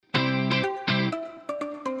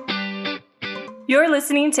You're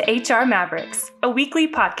listening to HR Mavericks, a weekly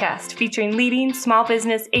podcast featuring leading small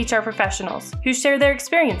business HR professionals who share their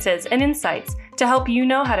experiences and insights to help you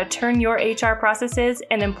know how to turn your HR processes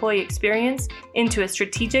and employee experience into a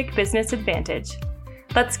strategic business advantage.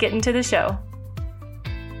 Let's get into the show.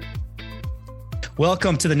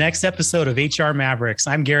 Welcome to the next episode of HR Mavericks.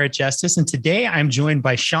 I'm Garrett Justice, and today I'm joined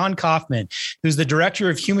by Sean Kaufman, who's the Director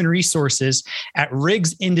of Human Resources at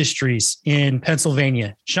Riggs Industries in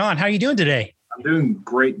Pennsylvania. Sean, how are you doing today? I'm doing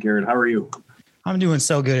great, Garrett. How are you? I'm doing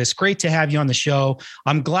so good. It's great to have you on the show.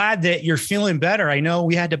 I'm glad that you're feeling better. I know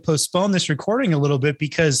we had to postpone this recording a little bit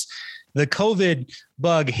because the COVID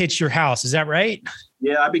bug hit your house. Is that right?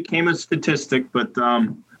 Yeah, I became a statistic, but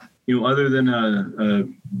other than a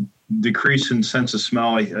decrease in sense of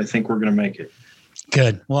smell, I think we're going to make it.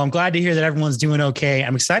 Good. Well, I'm glad to hear that everyone's doing okay.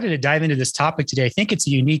 I'm excited to dive into this topic today. I think it's a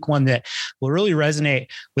unique one that will really resonate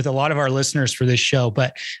with a lot of our listeners for this show.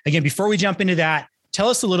 But again, before we jump into that, tell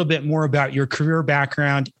us a little bit more about your career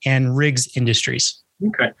background and Riggs Industries.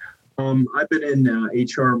 Okay. I've been in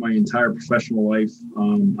HR my entire professional life.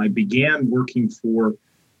 I began working for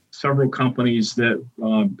several companies that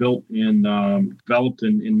built and developed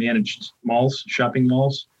and managed malls, shopping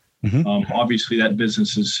malls. Mm-hmm. Obviously, that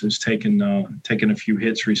business has taken a few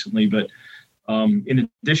hits recently, but in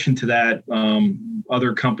addition to that,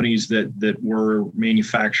 other companies that were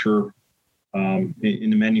manufacturer in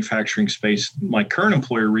the manufacturing space. My current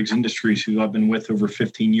employer, Riggs Industries, who I've been with over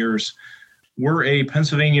 15 years, we're a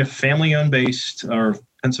Pennsylvania family-based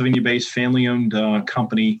family-owned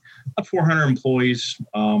company, about 400 employees.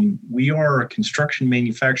 We are a construction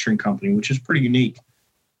manufacturing company, which is pretty unique.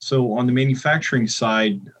 So on the manufacturing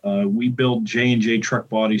side, we build J&J truck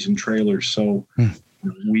bodies and trailers. So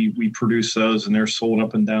we produce those, and they're sold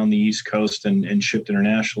up and down the East Coast and shipped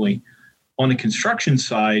internationally. On the construction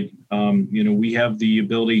side, we have the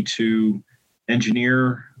ability to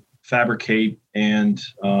engineer, fabricate, and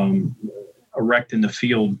erect in the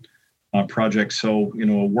field projects. So,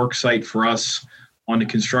 a work site for us on the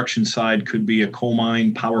construction side could be a coal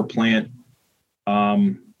mine, power plant,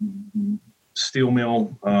 steel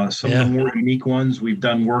mill, some of the more unique ones. We've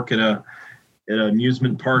done work at an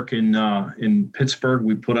amusement park in Pittsburgh.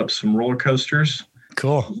 We put up some roller coasters.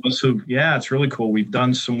 Cool. So yeah, it's really cool. We've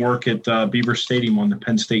done some work at Beaver Stadium on the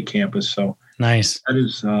Penn State campus. So nice.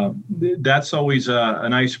 That's always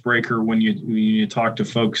an icebreaker when you talk to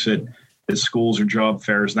folks at schools or job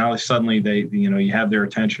fairs. Now suddenly you have their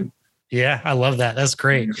attention. Yeah, I love that. That's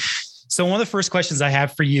great. So one of the first questions I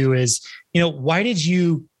have for you is, why did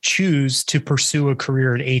you choose to pursue a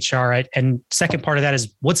career in HR? And second part of that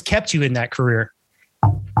is, what's kept you in that career?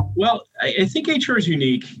 Well, I think HR is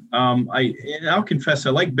unique. I'll confess, I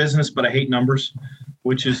like business, but I hate numbers,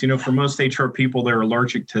 which is, for most HR people, they're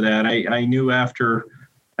allergic to that. I knew after,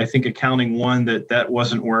 I think, accounting one, that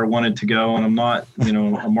wasn't where I wanted to go. And I'm not,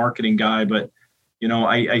 a marketing guy, but,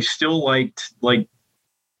 I still liked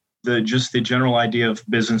the general idea of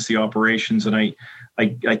business, the operations. And I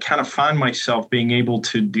kind of find myself being able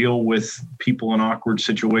to deal with people in awkward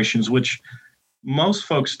situations, which most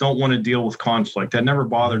folks don't want to deal with conflict. That never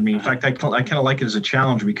bothered me. In fact, I kind of like it as a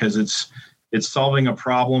challenge because it's solving a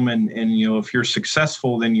problem. And if you're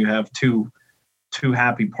successful, then you have two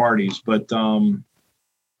happy parties. But, what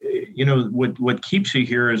keeps you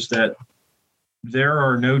here is that there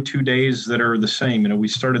are no 2 days that are the same. We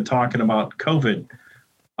started talking about COVID.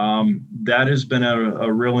 That has been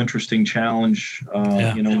a real interesting challenge.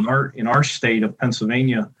 In our state of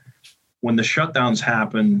Pennsylvania, when the shutdowns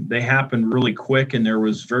happened, they happened really quick, and there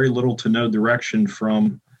was very little to no direction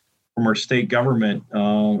from our state government.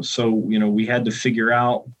 So we had to figure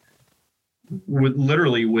out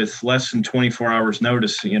with less than 24 hours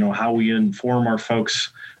notice, how we inform our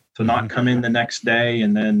folks to not come in the next day,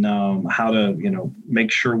 and then how to,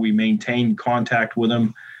 make sure we maintain contact with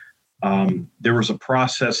them. There was a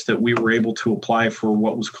process that we were able to apply for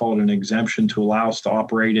what was called an exemption to allow us to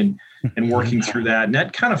operate, and working through that. And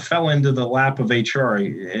that kind of fell into the lap of HR.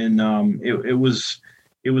 And it was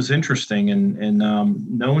interesting. And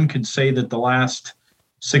no one could say that the last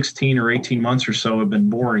 16 or 18 months or so have been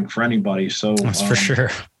boring for anybody. So that's for sure.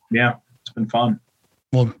 Yeah, it's been fun.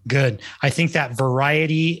 Well, good. I think that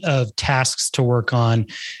variety of tasks to work on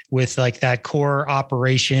with like that core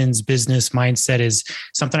operations business mindset is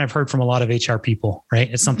something I've heard from a lot of HR people,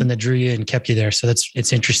 right? It's something that drew you and kept you there. So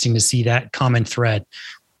it's interesting to see that common thread.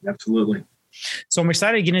 Absolutely. So I'm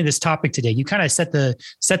excited to get into this topic today. You kind of set the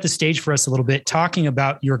stage for us a little bit, talking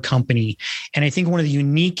about your company. And I think one of the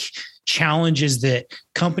unique challenges that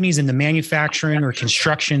companies in the manufacturing or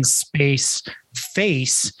construction space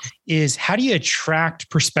face is, how do you attract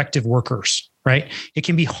prospective workers? right? It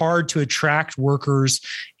can be hard to attract workers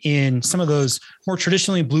in some of those more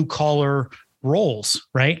traditionally blue collar roles,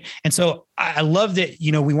 right? And so I love that,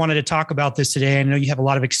 we wanted to talk about this today. I know you have a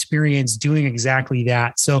lot of experience doing exactly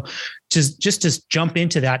that. So just to jump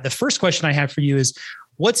into that, the first question I have for you is,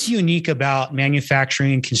 what's unique about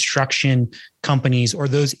manufacturing and construction companies or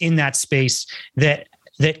those in that space that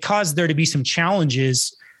cause there to be some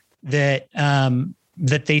challenges that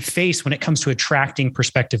they face when it comes to attracting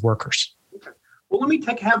prospective workers? Well, let me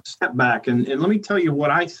take a step back and let me tell you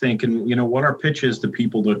what I think and what our pitch is to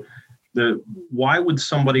people why would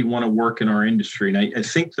somebody want to work in our industry? And I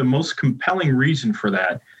think the most compelling reason for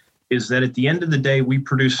that is that at the end of the day, we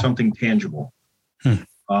produce something tangible.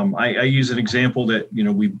 I use an example that,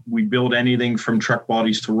 we build anything from truck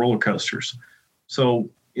bodies to roller coasters. So,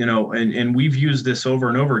 and we've used this over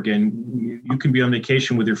and over again. You can be on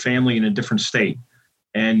vacation with your family in a different state,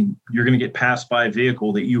 and you're going to get passed by a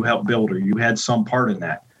vehicle that you helped build or you had some part in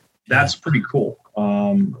that. That's pretty cool.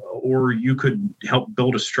 Or you could help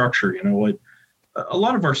build a structure. A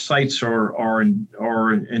lot of our sites are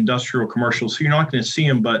industrial commercial, so you're not going to see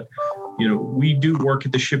them. But we do work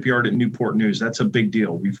at the shipyard at Newport News. That's a big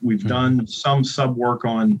deal. We've done some sub work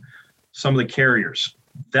on some of the carriers.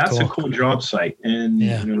 That's cool. A cool job site. And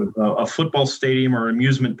a football stadium or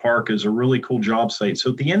amusement park is a really cool job site.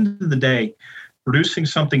 So at the end of the day, producing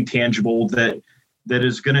something tangible that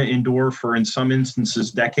is going to endure for, in some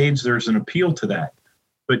instances, decades, there's an appeal to that.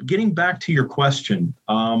 But getting back to your question,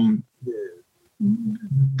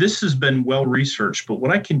 this has been well researched. But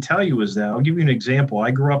what I can tell you is that I'll give you an example.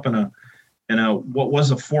 I grew up in a what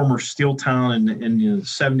was a former steel town in the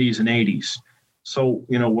 70s and 80s. So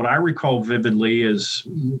what I recall vividly is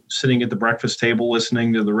sitting at the breakfast table,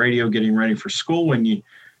 listening to the radio, getting ready for school, and you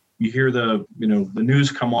hear the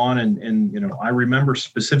news come on, and I remember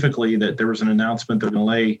specifically that there was an announcement they're going to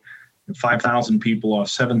lay 5,000 people off,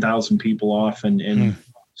 7,000 people off, and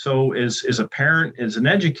so as a parent, as an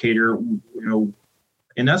educator,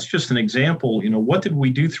 and that's just an example. What did we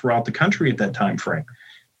do throughout the country at that time frame?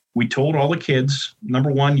 We told all the kids,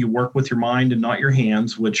 number one, you work with your mind and not your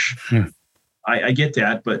hands, which I get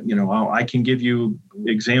that, but I can give you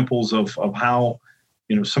examples of how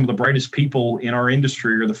some of the brightest people in our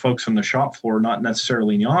industry are the folks on the shop floor, not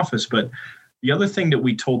necessarily in the office. But the other thing that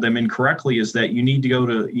we told them incorrectly is that you need to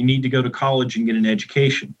go to college and get an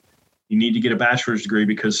education. You need to get a bachelor's degree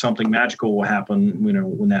because something magical will happen,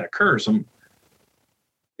 when that occurs. And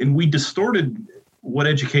we distorted what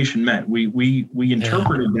education meant. We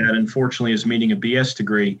interpreted that, unfortunately, as meaning a BS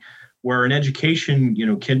degree, where an education,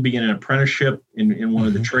 can be in an apprenticeship in one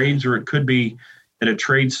of the trades, or it could be at a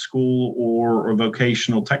trade school or a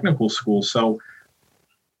vocational technical school. So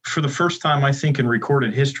for the first time, I think in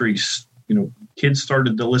recorded history, kids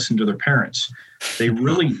started to listen to their parents. They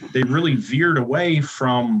really veered away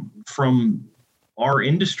from our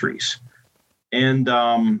industries. And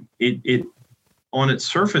it on its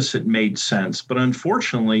surface, it made sense. But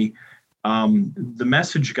unfortunately, the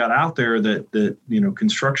message got out there that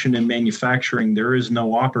construction and manufacturing, there is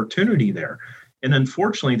no opportunity there. And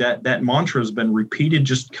unfortunately, that mantra has been repeated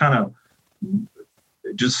just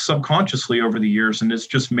subconsciously over the years, and it's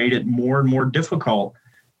just made it more and more difficult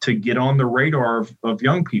to get on the radar of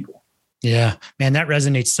young people. Yeah, man, that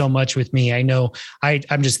resonates so much with me. I know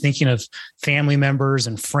I'm just thinking of family members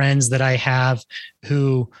and friends that I have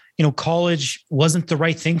who, college wasn't the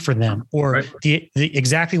right thing for them, or right. the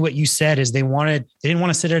exactly what you said is they didn't want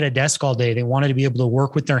to sit at a desk all day. They wanted to be able to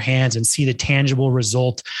work with their hands and see the tangible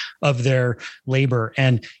result of their labor.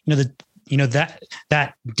 And,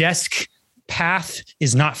 that desk path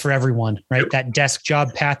is not for everyone, right? That desk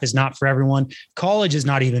job path is not for everyone. College is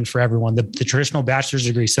not even for everyone, the traditional bachelor's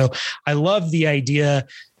degree. So I love the idea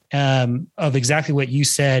of exactly what you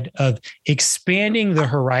said, of expanding the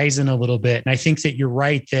horizon a little bit. And I think that you're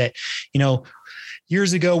right that,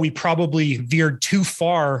 years ago, we probably veered too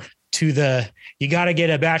far to you got to get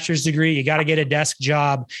a bachelor's degree, you got to get a desk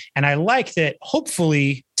job. And I like that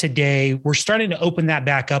hopefully today we're starting to open that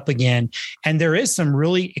back up again. And there is some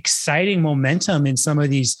really exciting momentum in some of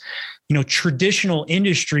these, traditional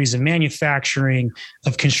industries of manufacturing,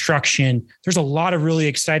 of construction. There's a lot of really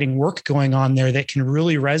exciting work going on there that can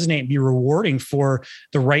really resonate and be rewarding for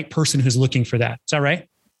the right person who's looking for that. Is that right?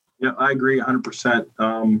 Yeah, I agree 100%.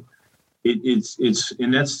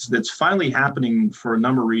 That's finally happening for a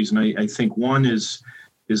number of reasons. I think one is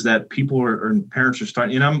that people and parents are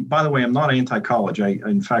starting, and by the way, I'm not anti-college.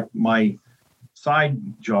 In fact, my side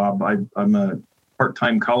job, I'm a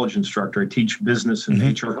part-time college instructor. I teach business and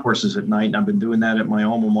HR courses at night, and I've been doing that at my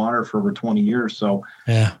alma mater for over 20 years. So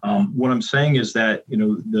what I'm saying is that,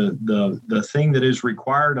 the thing that is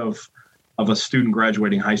required of a student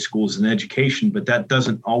graduating high school is an education, but that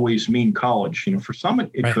doesn't always mean college. For some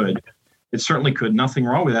it Right. could. It certainly could. Nothing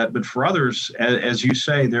wrong with that. But for others, as you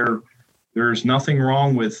say, there's nothing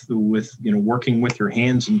wrong with working with your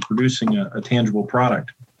hands and producing a tangible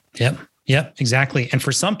product. Yep, exactly. And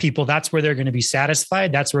for some people, that's where they're going to be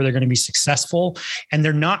satisfied. That's where they're going to be successful. And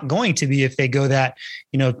they're not going to be if they go that,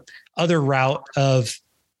 other route of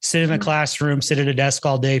sit in a classroom, sit at a desk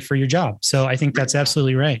all day for your job. So I think that's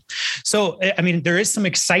absolutely right. So, there is some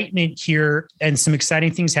excitement here and some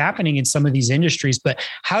exciting things happening in some of these industries, but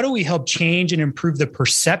how do we help change and improve the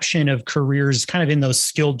perception of careers kind of in those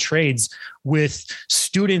skilled trades with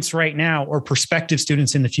students right now or prospective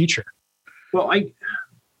students in the future? Well,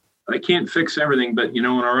 I can't fix everything, but in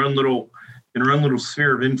our own little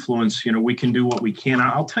sphere of influence, we can do what we can.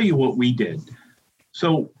 I'll tell you what we did.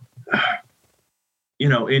 So,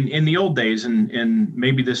 in the old days, and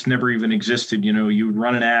maybe this never even existed, you would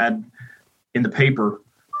run an ad in the paper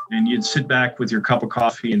and you'd sit back with your cup of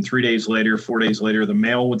coffee, and 3 days later, 4 days later, the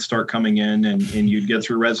mail would start coming in, and you'd get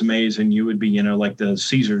through resumes, and you would be, like the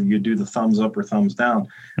Caesar, you'd do the thumbs up or thumbs down.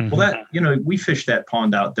 Mm-hmm. Well, that, we fished that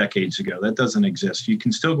pond out decades ago. That doesn't exist. You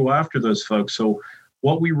can still go after those folks. So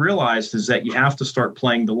what we realized is that you have to start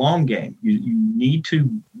playing the long game. You need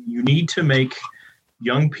to make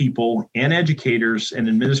young people and educators and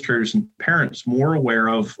administrators and parents more aware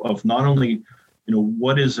of not only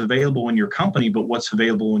what is available in your company, but what's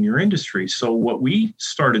available in your industry. So what we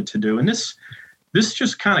started to do, and this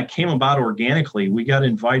just kind of came about organically. We got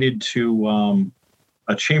invited to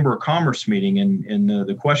a Chamber of Commerce meeting, and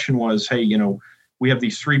the question was, hey, we have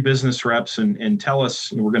these 3 business reps, and tell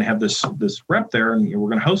us, we're going to have this rep there, and we're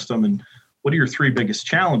going to host them, and what are your 3 biggest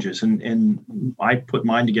challenges? And I put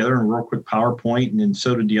mine together in a real quick PowerPoint, and then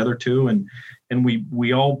so did the other 2. And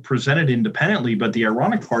we all presented independently. But the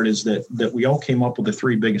ironic part is that we all came up with the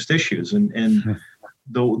 3 biggest issues. And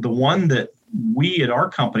the one that we at our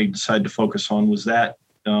company decided to focus on was that,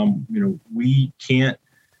 we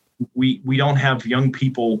don't have young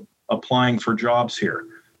people applying for jobs here.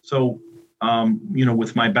 So,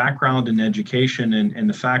 with my background in education and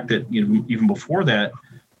the fact that, even before that,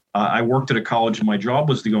 I worked at a college and my job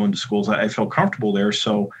was to go into schools. I felt comfortable there.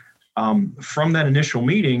 So from that initial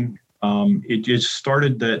meeting, it just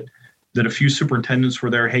started that a few superintendents were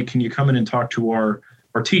there. Hey, can you come in and talk to our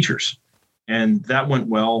teachers? And that went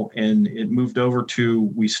well. And it moved over to,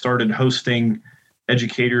 we started hosting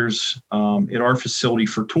educators at our facility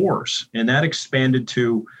for tours. And that expanded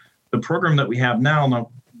to the program that we have now.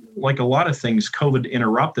 Now, like a lot of things, COVID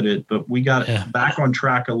interrupted it, but we got back on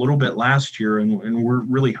track a little bit last year, and we're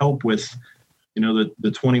really hope with, the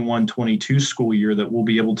 21-22 school year that we'll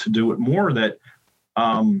be able to do it more. That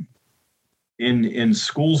in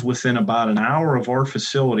schools within about an hour of our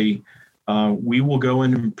facility, we will go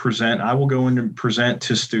in and present. I will go in and present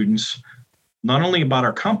to students not only about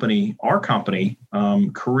our company,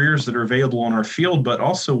 careers that are available on our field, but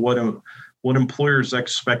also what employers'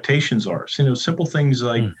 expectations are. So, simple things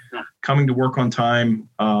like coming to work on time,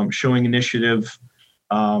 showing initiative,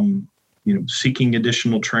 seeking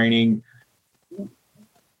additional training.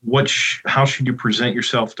 How should you present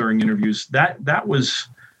yourself during interviews? That was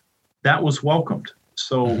welcomed.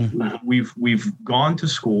 So we've gone to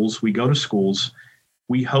schools. We go to schools.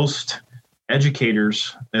 We host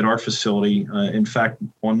educators at our facility. In fact,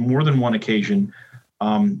 on more than one occasion.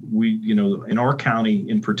 In our county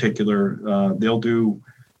in particular, they'll do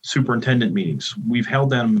superintendent meetings. We've held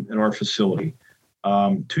them at our facility.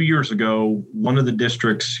 2 years ago, one of the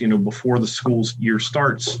districts, before the school year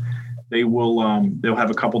starts, they'll have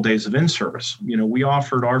a couple days of in-service. We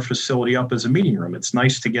offered our facility up as a meeting room. It's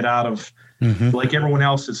nice to get out of, like everyone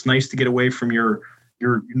else, it's nice to get away from your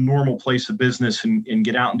normal place of business and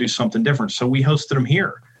get out and do something different. So we hosted them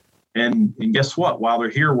here. And guess what? While they're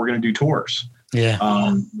here, we're going to do tours.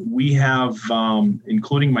 Yeah. We have,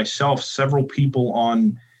 including myself, several people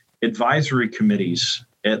on advisory committees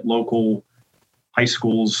at local high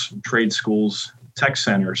schools, trade schools, tech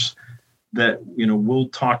centers that, we'll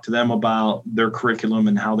talk to them about their curriculum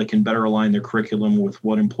and how they can better align their curriculum with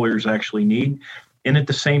what employers actually need. And at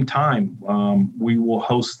the same time, we will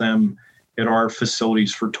host them at our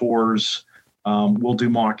facilities for tours. We'll do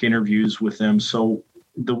mock interviews with them. So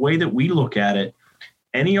the way that we look at it,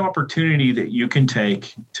 any opportunity that you can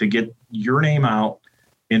take to get your name out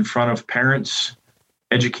in front of parents,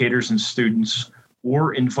 educators, and students,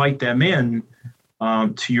 or invite them in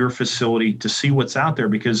to your facility to see what's out there.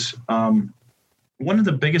 Because one of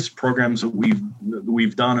the biggest programs that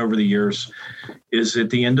we've done over the years is at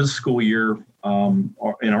the end of the school year, and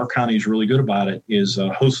our county is really good about it, is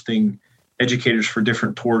hosting educators for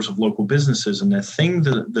different tours of local businesses. And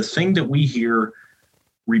the thing that we hear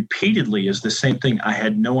repeatedly is the same thing. I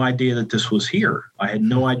had no idea that this was here. I had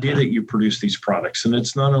no idea that you produce these products. And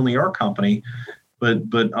it's not only our company,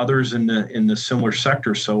 but others in the similar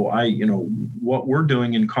sector. So what we're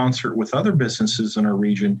doing in concert with other businesses in our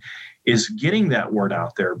region is getting that word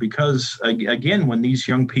out there, because again, when these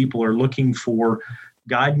young people are looking for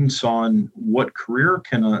guidance on what career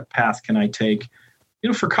path can I take,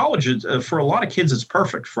 for college, for a lot of kids, it's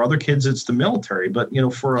perfect. For other kids, it's the military. But,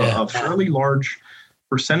 for a fairly large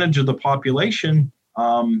percentage of the population,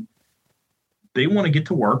 they want to get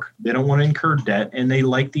to work. They don't want to incur debt, and they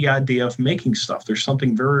like the idea of making stuff. There's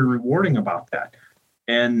something very rewarding about that.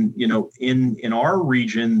 And, in our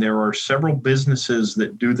region, there are several businesses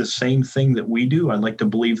that do the same thing that we do. I'd like to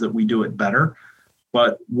believe that we do it better.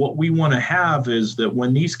 But what we want to have is that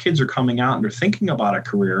when these kids are coming out and they're thinking about a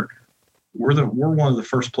career, we're one of the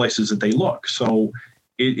first places that they look. So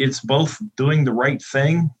it's both doing the right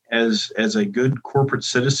thing as a good corporate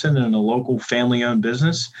citizen in a local family-owned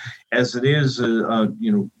business, as it is,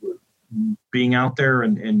 being out there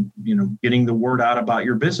and getting the word out about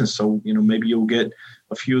your business. So, maybe you'll get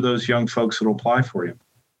a few of those young folks that'll apply for you.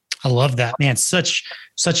 I love that, man. Such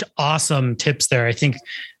awesome tips there. I think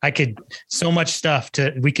so much stuff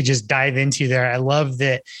we could just dive into there. I love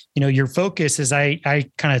that, your focus, as I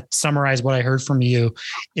kind of summarize what I heard from you,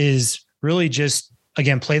 is really just,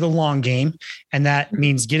 again, play the long game. And that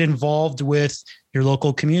means get involved with your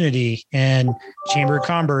local community and Chamber of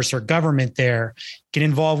Commerce or government there. Get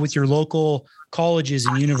involved with your local colleges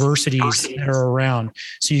and universities that are around,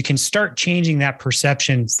 so you can start changing that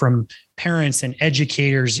perception from parents and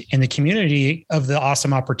educators in the community of the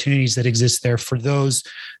awesome opportunities that exist there for those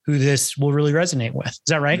who this will really resonate with. Is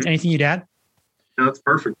that right? Mm-hmm. Anything you'd add? No, that's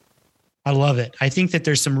perfect. I love it. I think that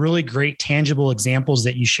there's some really great tangible examples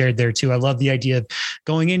that you shared there too. I love the idea of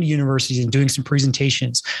going into universities and doing some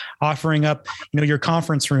presentations, offering up, your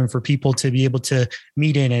conference room for people to be able to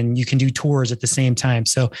meet in, and you can do tours at the same time.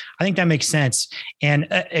 So I think that makes sense. And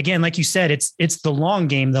again, like you said, it's the long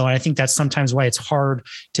game though. And I think that's sometimes why it's hard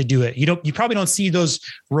to do it. You probably don't see those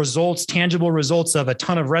results, tangible results of a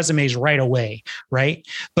ton of resumes right away. Right.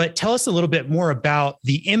 But tell us a little bit more about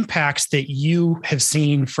the impacts that you have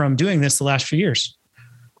seen from doing this the last few years.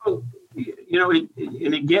 Well,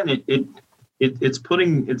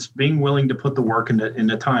 it's being willing to put the work and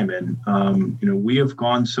the time in. We have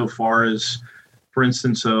gone so far as, for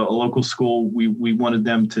instance, a local school, we wanted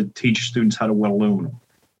them to teach students how to weld aluminum,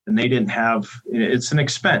 and they didn't have. It's an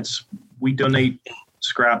expense. We donate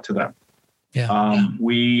scrap to them. Yeah.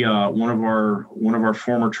 One of our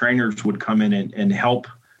former trainers would come in and help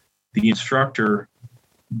the instructor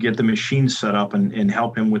get the machine set up and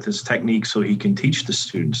help him with his technique so he can teach the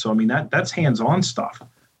students. So, that's hands-on stuff.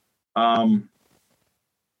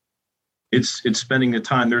 It's spending the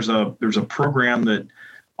time. There's a program that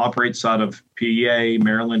operates out of PEA,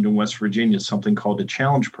 Maryland, and West Virginia, something called the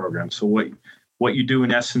Challenge Program. So what you do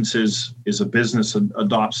in essence is a business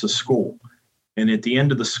adopts a school. And at the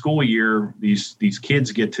end of the school year, these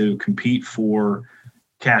kids get to compete for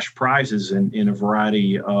cash prizes in a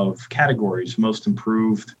variety of categories, most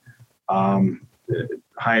improved,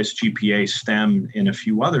 highest GPA, STEM, and a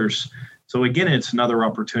few others. So again, it's another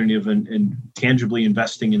opportunity of tangibly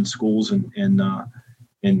investing in schools and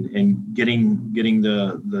getting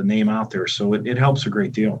the name out there. So it helps a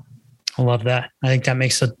great deal. I love that. I think that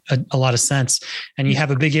makes a lot of sense. And you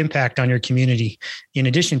have a big impact on your community, in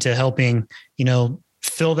addition to helping,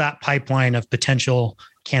 fill that pipeline of potential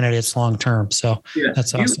candidates long-term. So yeah,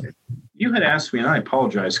 that's awesome. You had asked me, and I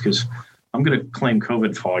apologize because I'm going to claim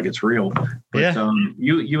COVID fog. It's real. But yeah.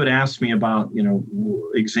 You had asked me about,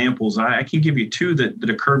 examples. I can give you two that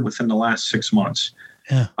occurred within the last 6 months.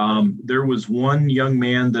 Yeah. There was one young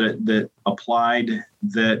man that applied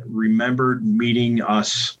that remembered meeting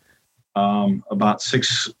us about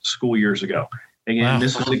 6 school years ago. Again, wow.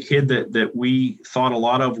 This is a kid that we thought a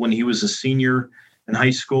lot of when he was a senior in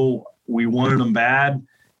high school. We wanted him bad.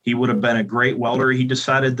 He would have been a great welder. He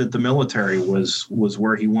decided that the military was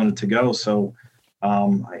where he wanted to go. So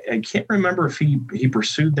I can't remember if he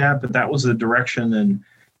pursued that, but that was the direction. And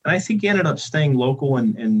I think he ended up staying local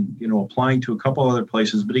and applying to a couple other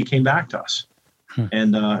places, but he came back to us.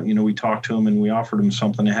 And, we talked to him and we offered him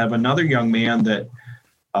something. I have another young man that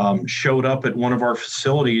showed up at one of our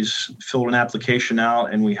facilities, filled an application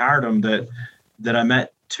out, and we hired him that I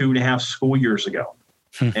met 2.5 school years ago.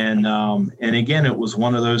 And again, it was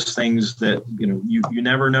one of those things that, you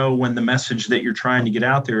never know when the message that you're trying to get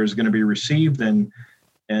out there is going to be received. And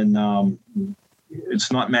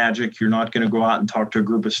it's not magic. You're not going to go out and talk to a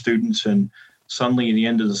group of students and suddenly at the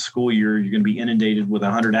end of the school year, you're going to be inundated with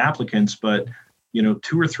 100 applicants, but 2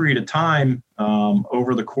 or 3 at a time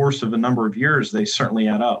over the course of a number of years, they certainly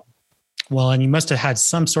add up. Well, and you must have had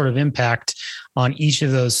some sort of impact on each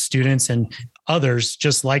of those students and others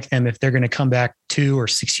just like them if they're going to come back 2 or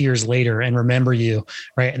 6 years later and remember you,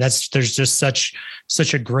 right? There's just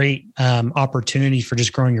such a great opportunity for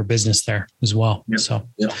just growing your business there as well. Yep. So,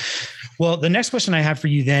 yep. Well, the next question I have for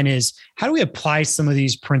you then is, how do we apply some of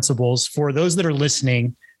these principles for those that are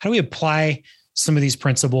listening? How do we apply some of these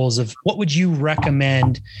principles of what would you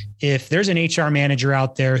recommend if there's an HR manager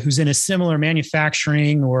out there who's in a similar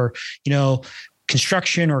manufacturing or,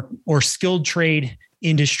 construction or skilled trade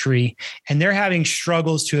industry, and they're having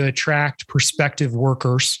struggles to attract prospective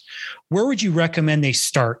workers? Where would you recommend they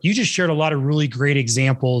start? You just shared a lot of really great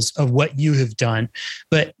examples of what you have done,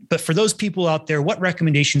 but for those people out there, what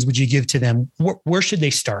recommendations would you give to them? Where should they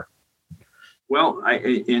start? Well,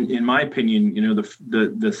 in my opinion,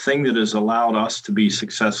 the thing that has allowed us to be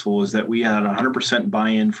successful is that we had 100%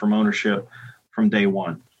 buy-in from ownership from day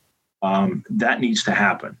one. That needs to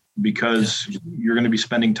happen because you're going to be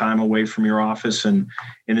spending time away from your office, and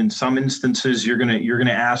in some instances, you're going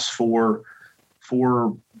to ask for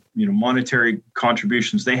monetary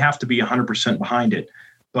contributions. They have to be 100% behind it.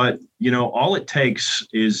 But all it takes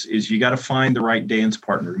is you got to find the right dance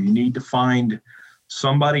partner. You need to find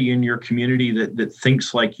somebody in your community that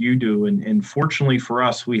thinks like you do. And fortunately for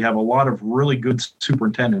us, we have a lot of really good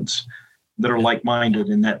superintendents that are like-minded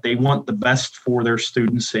and that they want the best for their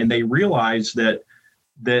students. And they realize that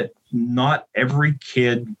not every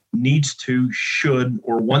kid needs to, should,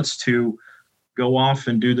 or wants to go off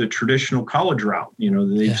and do the traditional college route.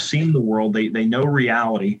 They've seen the world, they know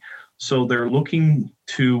reality. So they're looking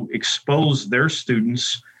to expose their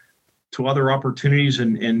students to other opportunities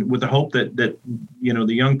and with the hope that the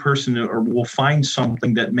young person will find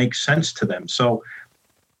something that makes sense to them. So,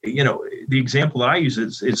 the example that I use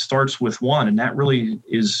is it starts with one, and that really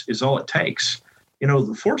is all it takes.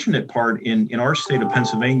 The fortunate part in our state of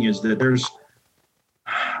Pennsylvania is that there's,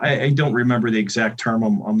 I don't remember the exact term.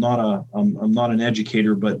 I'm not an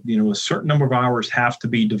educator, but a certain number of hours have to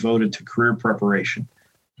be devoted to career preparation.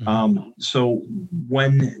 So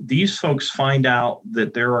when these folks find out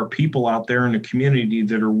that there are people out there in the community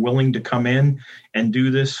that are willing to come in and do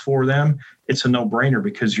this for them, it's a no-brainer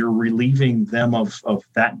because you're relieving them of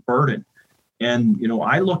that burden. And,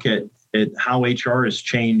 I look at how HR has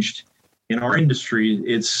changed in our industry.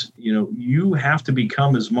 It's, you have to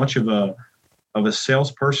become as much of a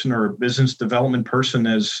salesperson or a business development person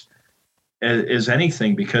as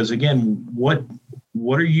anything, because again, what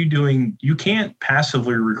are you doing? You can't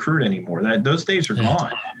passively recruit anymore. Those days are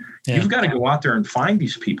gone. Yeah. You've got to go out there and find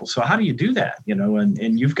these people. So how do you do that?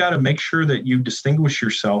 And you've got to make sure that you distinguish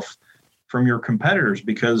yourself from your competitors,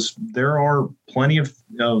 because there are plenty of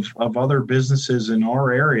other businesses in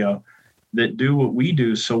our area that do what we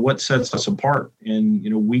do. So what sets us apart? And,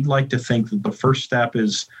 we'd like to think that the first step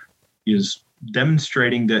is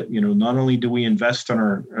demonstrating that, not only do we invest in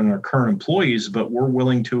our current employees, but we're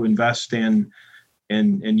willing to invest in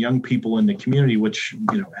young people in the community, which,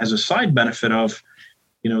 has a side benefit of,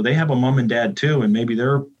 they have a mom and dad too, and maybe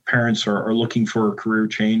their parents are looking for a career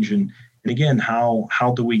change. And again,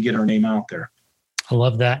 how do we get our name out there? I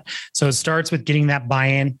love that. So it starts with getting that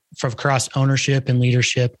buy-in from across ownership and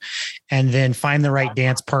leadership, and then find the right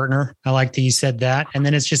dance partner. I like that you said that. And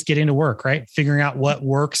then it's just getting to work, right? Figuring out what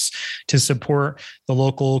works to support the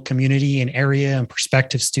local community and area and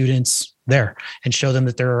prospective students there and show them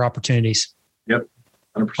that there are opportunities. Yep.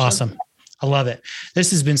 100%. Awesome. I love it. This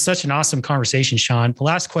has been such an awesome conversation, Sean. The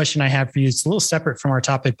last question I have for you, it's a little separate from our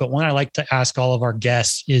topic, but one I like to ask all of our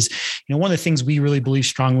guests is, one of the things we really believe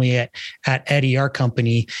strongly at Eddy, our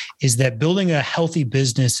company, is that building a healthy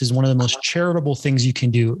business is one of the most charitable things you can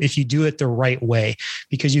do if you do it the right way,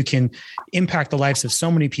 because you can impact the lives of so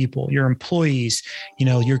many people, your employees,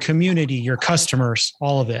 your community, your customers,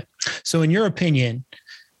 all of it. So in your opinion,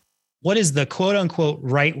 what is the quote unquote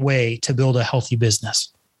right way to build a healthy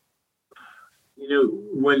business?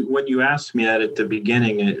 When you asked me that at the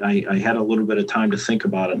beginning, I had a little bit of time to think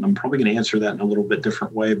about it, and I'm probably going to answer that in a little bit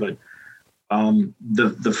different way. But I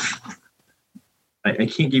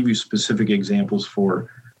can't give you specific examples for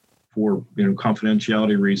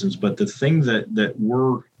confidentiality reasons. But the thing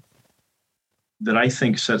that I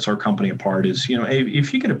think sets our company apart is,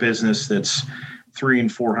 if you get a business that's 300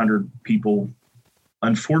 and 400 people,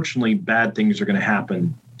 unfortunately, bad things are going to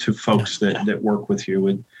happen to folks that work with you.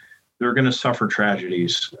 And they're going to suffer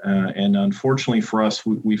tragedies. And unfortunately for us,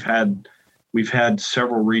 we've had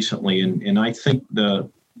several recently. And I think the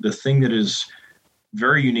thing that is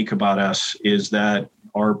very unique about us is that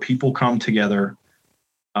our people come together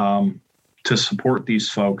to support these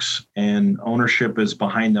folks, and ownership is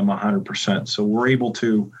behind them 100%. So we're able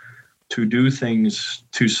to do things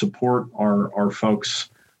to support our folks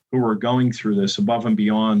who are going through this above and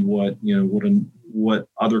beyond what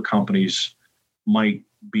other companies might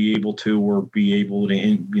be able to or be able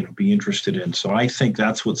to be interested in. So I think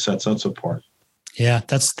that's what sets us apart. Yeah,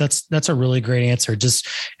 that's a really great answer.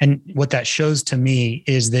 And what that shows to me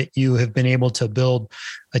is that you have been able to build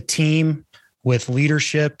a team with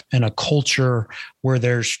leadership and a culture where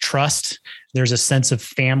there's trust. There's a sense of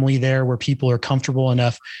family there where people are comfortable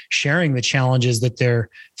enough sharing the challenges that they're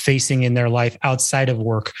facing in their life outside of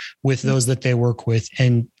work with those that they work with,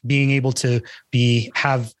 and being able to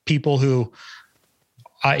have people who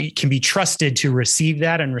can be trusted to receive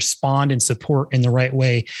that and respond and support in the right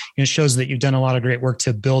way. It shows that you've done a lot of great work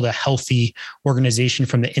to build a healthy organization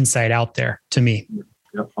from the inside out there, to me.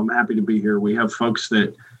 Yep, I'm happy to be here. We have folks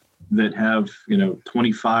that have,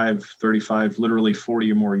 25, 35, literally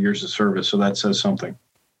 40 or more years of service. So that says something.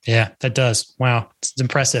 Yeah, that does. Wow. It's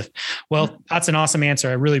impressive. Well, that's an awesome answer.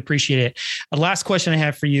 I really appreciate it. The last question I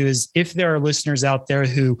have for you is, if there are listeners out there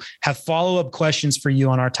who have follow-up questions for you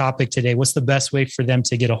on our topic today, what's the best way for them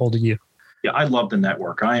to get a hold of you? Yeah, I love the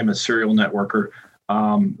network. I am a serial networker.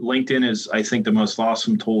 LinkedIn is, I think, the most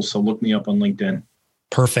awesome tool. So look me up on LinkedIn.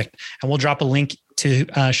 Perfect. And we'll drop a link to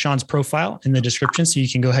Sean's profile in the description, so you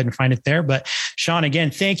can go ahead and find it there. But Sean,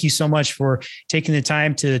 again, thank you so much for taking the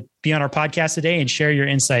time to be on our podcast today and share your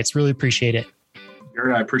insights. Really appreciate it.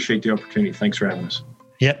 Gary, I appreciate the opportunity. Thanks for having us.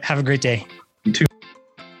 Yep. Have a great day. You too.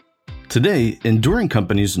 Today, enduring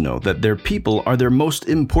companies know that their people are their most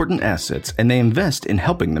important assets, and they invest in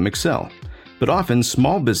helping them excel. But often,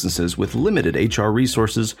 small businesses with limited HR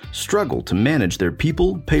resources struggle to manage their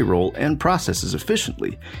people, payroll, and processes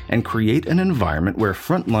efficiently and create an environment where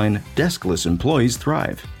frontline, deskless employees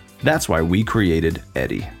thrive. That's why we created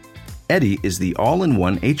Eddy. Eddy is the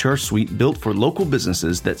all-in-one HR suite built for local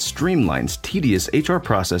businesses that streamlines tedious HR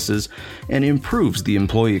processes and improves the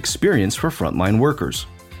employee experience for frontline workers.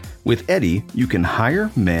 With Eddy, you can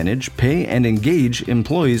hire, manage, pay, and engage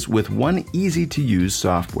employees with one easy-to-use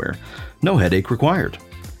software. No headache required.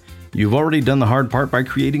 You've already done the hard part by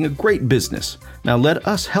creating a great business. Now let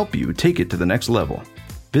us help you take it to the next level.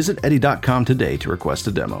 Visit Eddy.com today to request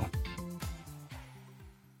a demo.